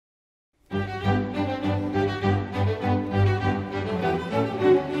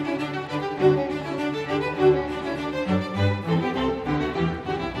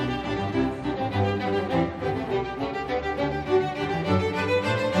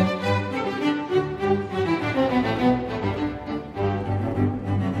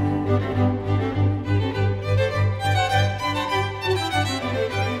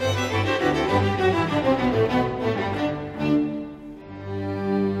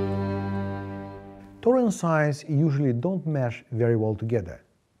Torah and science usually don't mesh very well together.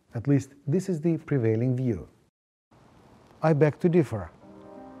 At least this is the prevailing view. I beg to differ.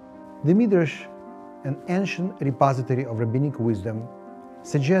 The Midrash, an ancient repository of rabbinic wisdom,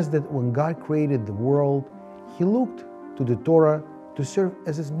 suggests that when God created the world, He looked to the Torah to serve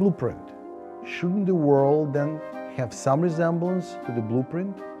as His blueprint. Shouldn't the world then have some resemblance to the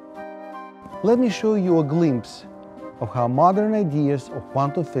blueprint? Let me show you a glimpse of how modern ideas of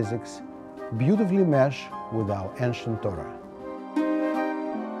quantum physics beautifully mesh with our ancient Torah.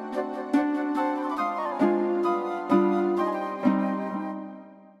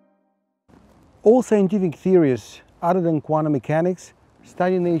 All scientific theories other than quantum mechanics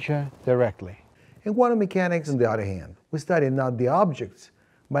study nature directly. In quantum mechanics, on the other hand, we study not the objects,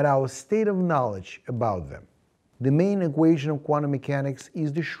 but our state of knowledge about them. The main equation of quantum mechanics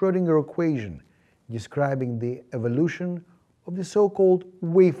is the Schrödinger equation, describing the evolution of the so-called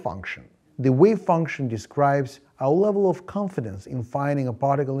wave function. The wave function describes our level of confidence in finding a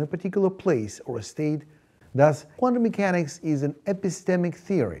particle in a particular place or a state. Thus, quantum mechanics is an epistemic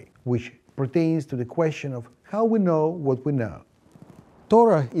theory, which pertains to the question of how we know what we know.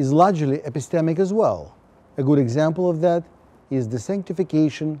 Torah is largely epistemic as well. A good example of that is the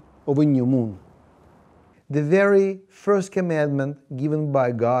sanctification of a new moon. The very first commandment given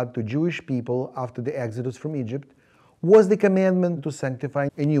by God to Jewish people after the exodus from Egypt was the commandment to sanctify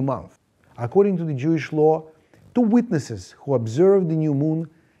a new month. According to the Jewish law, 2 witnesses who observed the new moon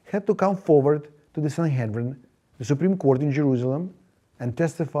had to come forward to the Sanhedrin, the Supreme Court in Jerusalem, and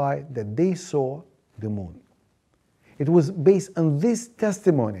testify that they saw the moon. It was based on this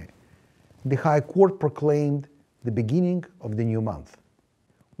testimony the High Court proclaimed the beginning of the new month.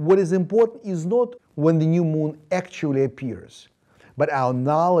 What is important is not when the new moon actually appears, but our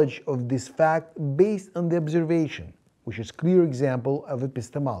knowledge of this fact based on the observation, which is a clear example of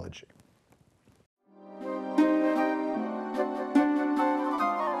epistemology.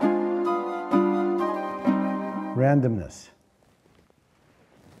 Randomness.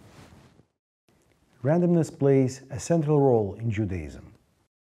 Randomness plays a central role in Judaism.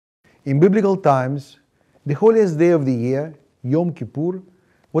 In biblical times, the holiest day of the year, Yom Kippur,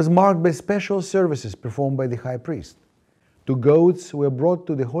 was marked by special services performed by the high priest. 2 goats were brought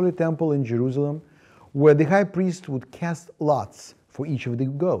to the Holy Temple in Jerusalem, where the high priest would cast lots for each of the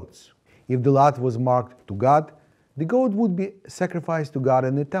goats. If the lot was marked to God, the goat would be sacrificed to God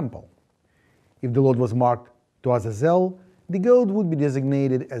in the temple. If the lot was marked to Azazel, the goat would be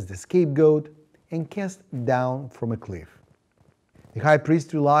designated as the scapegoat and cast down from a cliff. The high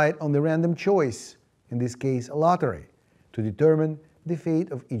priest relied on the random choice, in this case a lottery, to determine the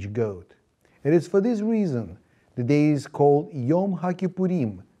fate of each goat. It is for this reason the day is called Yom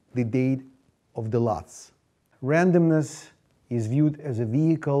HaKippurim, the date of the lots. Randomness is viewed as a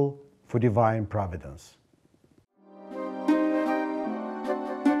vehicle for divine providence.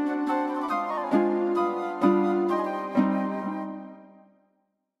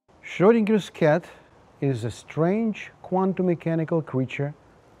 Schrödinger's cat is a strange quantum mechanical creature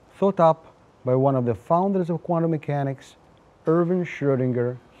thought up by one of the founders of quantum mechanics, Erwin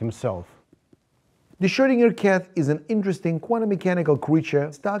Schrödinger himself. The Schrödinger cat is an interesting quantum mechanical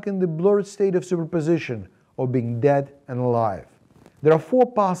creature stuck in the blurred state of superposition of being dead and alive. There are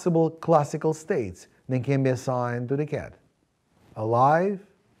 4 possible classical states that can be assigned to the cat: alive,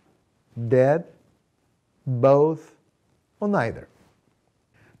 dead, both, or neither.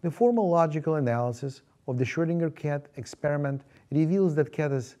 The formal logical analysis of the Schrödinger cat experiment reveals that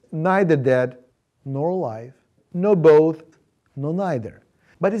cat is neither dead nor alive, nor both, nor neither,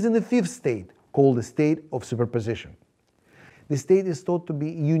 but is in the 5th state, called the state of superposition. The state is thought to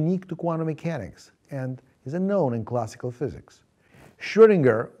be unique to quantum mechanics and is unknown in classical physics.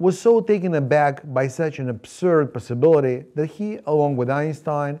 Schrödinger was so taken aback by such an absurd possibility that he, along with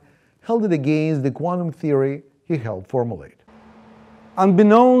Einstein, held it against the quantum theory he helped formulate.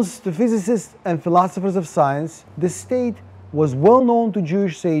 Unbeknownst to physicists and philosophers of science, the state was well known to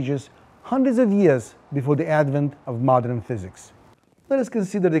Jewish sages hundreds of years before the advent of modern physics. Let us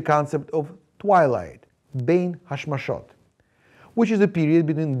consider the concept of twilight, bein hashmashot, which is a period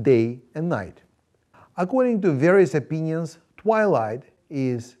between day and night. According to various opinions, twilight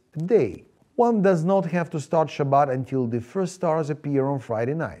is day. One does not have to start Shabbat until the first stars appear on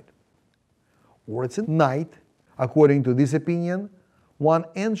Friday night. Or it's at night. According to this opinion, one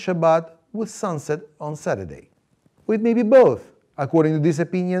ends Shabbat with sunset on Saturday. Or it may be both. According to this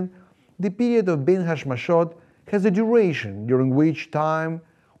opinion, the period of bein hashmashot has a duration during which time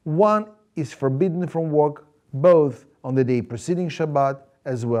one is forbidden from work both on the day preceding Shabbat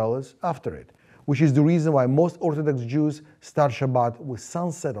as well as after it, which is the reason why most Orthodox Jews start Shabbat with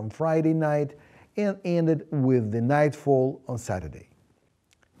sunset on Friday night and ended with the nightfall on Saturday.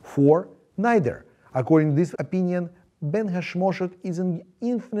 4. Neither. According to this opinion, Ben Hashmoshet is an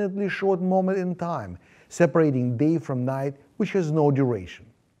infinitely short moment in time, separating day from night, which has no duration.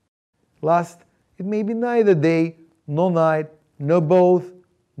 Last, it may be neither day, nor night, nor both,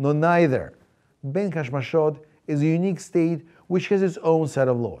 nor neither. Ben Hashmoshet is a unique state which has its own set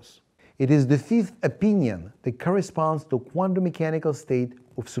of laws. It is the fifth opinion that corresponds to quantum mechanical state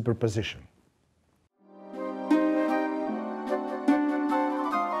of superposition.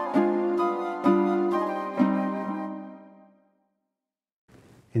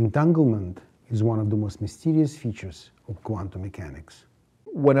 Entanglement is one of the most mysterious features of quantum mechanics.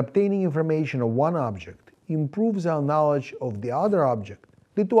 When obtaining information of one object improves our knowledge of the other object,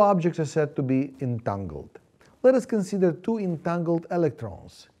 the two objects are said to be entangled. Let us consider two entangled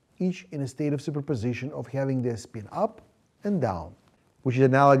electrons, each in a state of superposition of having their spin up and down, which is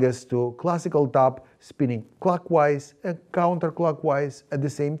analogous to classical top spinning clockwise and counterclockwise at the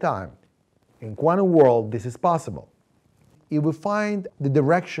same time. In quantum world, this is possible. If we find the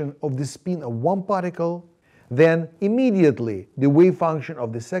direction of the spin of one particle, then immediately the wave function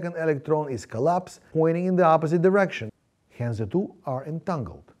of the second electron is collapsed, pointing in the opposite direction. Hence the two are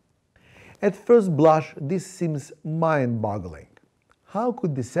entangled. At first blush, this seems mind-boggling. How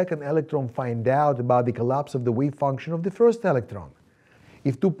could the second electron find out about the collapse of the wave function of the first electron?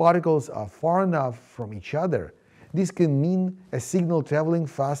 If two particles are far enough from each other, this can mean a signal traveling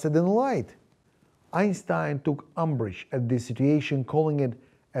faster than light. Einstein took umbrage at this situation, calling it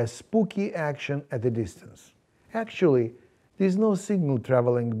a spooky action at a distance. Actually, there is no signal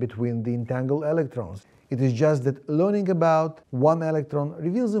traveling between the entangled electrons. It is just that learning about one electron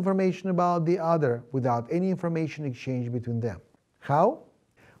reveals information about the other without any information exchange between them. How?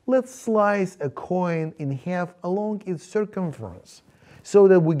 Let's slice a coin in half along its circumference so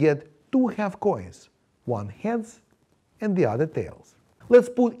that we get two half coins, one heads and the other tails. Let's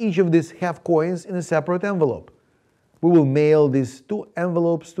put each of these half coins in a separate envelope. We will mail these two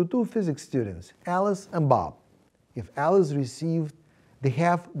envelopes to two physics students, Alice and Bob. If Alice received the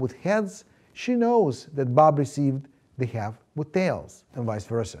half with heads, she knows that Bob received the half with tails, and vice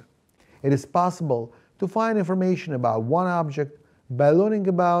versa. It is possible to find information about one object by learning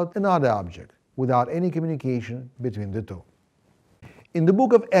about another object without any communication between the two. In the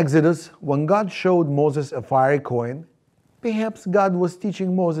book of Exodus, when God showed Moses a fiery coin, perhaps God was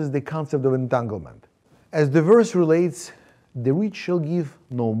teaching Moses the concept of entanglement. As the verse relates, the rich shall give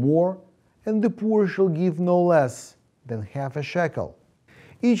no more, and the poor shall give no less than half a shekel.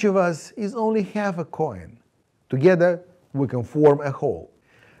 Each of us is only half a coin. Together, we can form a whole.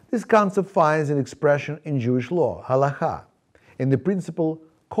 This concept finds an expression in Jewish law, halacha, in the principle,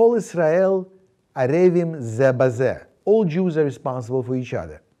 Kol Israel arevim ze bazeh. All Jews are responsible for each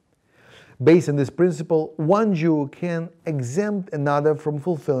other. Based on this principle, one Jew can exempt another from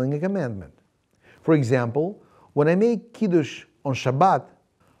fulfilling a commandment. For example, when I make Kiddush on Shabbat,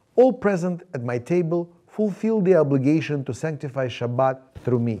 all present at my table fulfill the obligation to sanctify Shabbat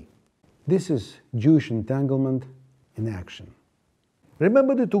through me. This is Jewish entanglement in action.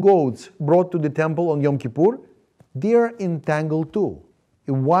 Remember the two goats brought to the temple on Yom Kippur? They are entangled too.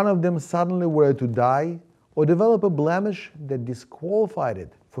 If one of them suddenly were to die or develop a blemish that disqualified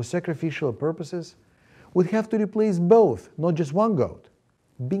it for sacrificial purposes, we'd have to replace both, not just one goat.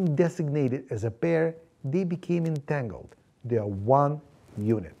 Being designated as a pair, they became entangled. They are one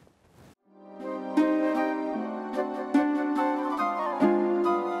unit.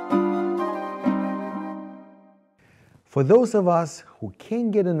 For those of us who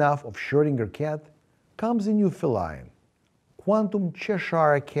can't get enough of Schrödinger cat, comes a new feline, quantum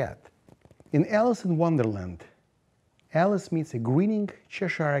Cheshire cat. In Alice in Wonderland, Alice meets a grinning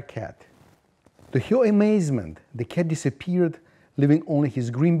Cheshire cat. To her amazement, the cat disappeared, leaving only his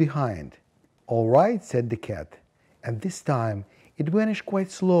grin behind. "All right," said the cat, and this time it vanished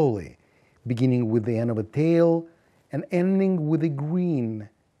quite slowly, beginning with the end of a tail and ending with a grin,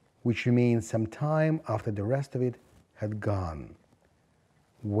 which remained some time after the rest of it had gone.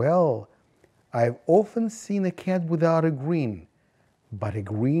 Well, I've often seen a cat without a grin, but a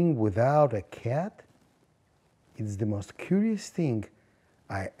grin without a cat? It's the most curious thing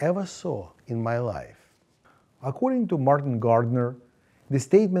I ever saw in my life. According to Martin Gardner, the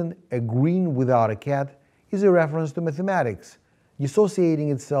statement "a grin without a cat" is a reference to mathematics, dissociating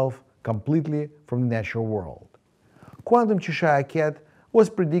itself completely from the natural world. Quantum Cheshire cat was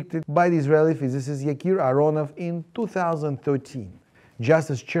predicted by the Israeli physicist Yakir Aharonov in 2013. Just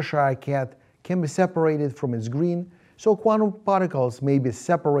as Cheshire cat can be separated from its grin, so quantum particles may be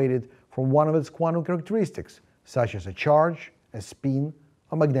separated from one of its quantum characteristics, such as a charge, a spin,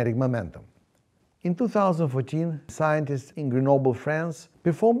 or magnetic momentum. In 2014, scientists in Grenoble, France,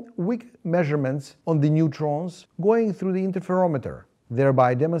 performed weak measurements on the neutrons going through the interferometer,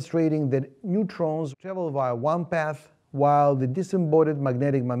 thereby demonstrating that neutrons travel via one path while the disembodied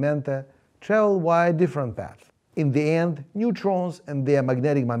magnetic momenta travel via a different path. In the end, neutrons and their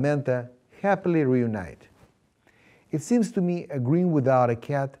magnetic momenta happily reunite. It seems to me a green without a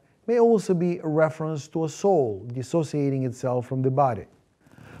cat may also be a reference to a soul dissociating itself from the body.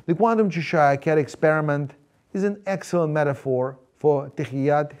 The quantum Cheshire cat experiment is an excellent metaphor for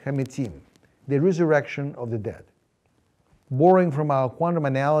Techiyat Hametim, the resurrection of the dead. Borrowing from our quantum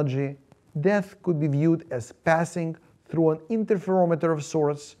analogy, death could be viewed as passing through an interferometer of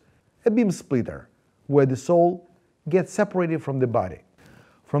sorts, a beam splitter, where the soul gets separated from the body.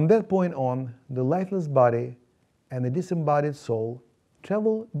 From that point on, the lifeless body and the disembodied soul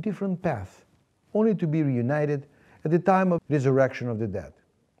travel different paths, only to be reunited at the time of resurrection of the dead.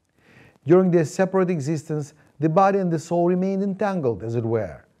 During their separate existence, the body and the soul remained entangled, as it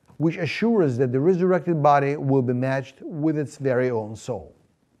were, which assures that the resurrected body will be matched with its very own soul.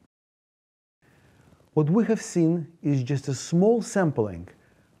 What we have seen is just a small sampling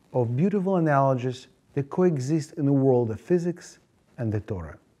of beautiful analogies that coexist in the world of physics and the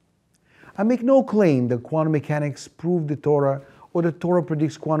Torah. I make no claim that quantum mechanics proved the Torah or that Torah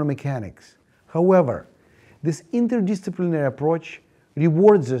predicts quantum mechanics. However, this interdisciplinary approach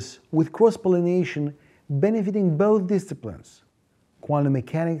rewards us with cross-pollination benefiting both disciplines. Quantum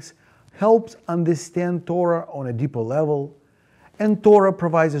mechanics helps understand Torah on a deeper level, and Torah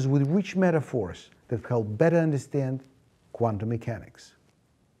provides us with rich metaphors that help better understand quantum mechanics.